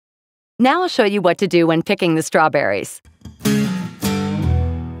Now I'll show you what to do when picking the strawberries.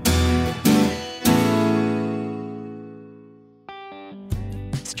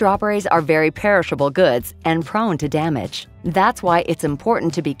 Strawberries are very perishable goods and prone to damage. That's why it's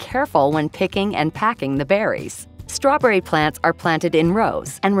important to be careful when picking and packing the berries. Strawberry plants are planted in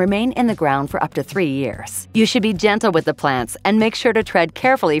rows and remain in the ground for up to 3 years. You should be gentle with the plants and make sure to tread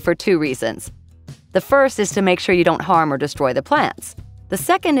carefully for 2 reasons. The first is to make sure you don't harm or destroy the plants. The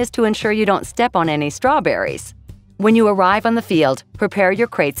second is to ensure you don't step on any strawberries. When you arrive on the field, prepare your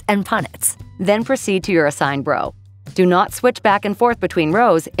crates and punnets. Then proceed to your assigned row. Do not switch back and forth between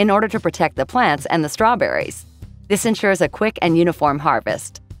rows in order to protect the plants and the strawberries. This ensures a quick and uniform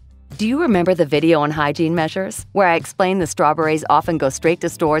harvest. Do you remember the video on hygiene measures, where I explained the strawberries often go straight to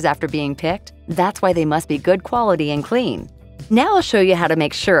stores after being picked? That's why they must be good quality and clean. Now I'll show you how to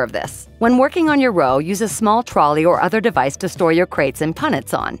make sure of this. When working on your row, use a small trolley or other device to store your crates and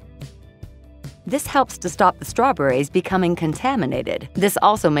punnets on. This helps to stop the strawberries becoming contaminated. This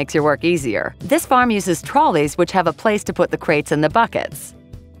also makes your work easier. This farm uses trolleys which have a place to put the crates and the buckets.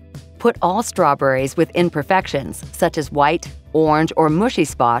 Put all strawberries with imperfections, such as white, orange, or mushy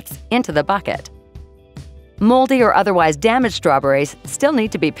spots, into the bucket. Moldy or otherwise damaged strawberries still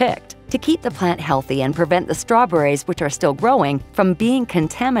need to be picked. To keep the plant healthy and prevent the strawberries which are still growing from being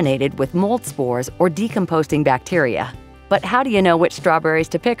contaminated with mold spores or decomposing bacteria. But how do you know which strawberries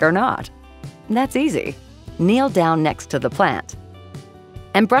to pick or not? That's easy. Kneel down next to the plant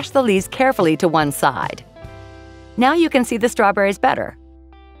and brush the leaves carefully to one side. Now you can see the strawberries better.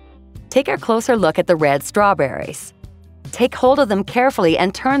 Take a closer look at the red strawberries. Take hold of them carefully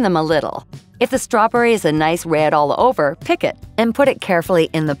and turn them a little. If the strawberry is a nice red all over, pick it and put it carefully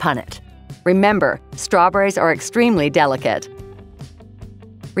in the punnet. Remember, strawberries are extremely delicate.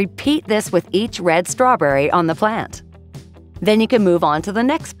 Repeat this with each red strawberry on the plant. Then you can move on to the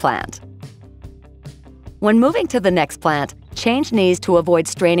next plant. When moving to the next plant, change knees to avoid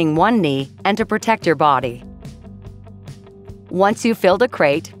straining one knee and to protect your body. Once you've filled a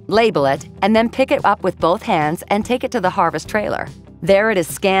crate, label it, and then pick it up with both hands and take it to the harvest trailer. There it is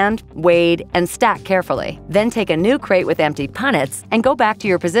scanned, weighed, and stacked carefully. Then take a new crate with empty punnets and go back to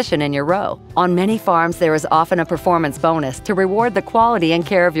your position in your row. On many farms, there is often a performance bonus to reward the quality and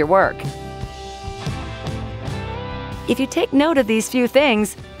care of your work. If you take note of these few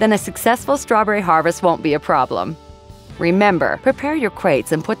things, then a successful strawberry harvest won't be a problem. Remember, prepare your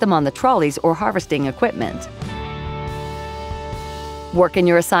crates and put them on the trolleys or harvesting equipment. Work in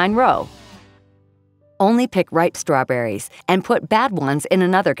your assigned row. Only pick ripe strawberries and put bad ones in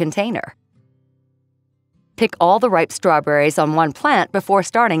another container. Pick all the ripe strawberries on one plant before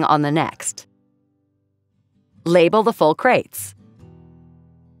starting on the next. Label the full crates.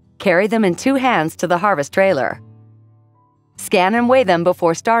 Carry them in 2 hands to the harvest trailer. Scan and weigh them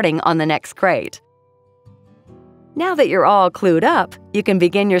before starting on the next crate. Now that you're all clued up, you can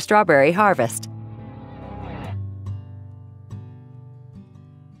begin your strawberry harvest.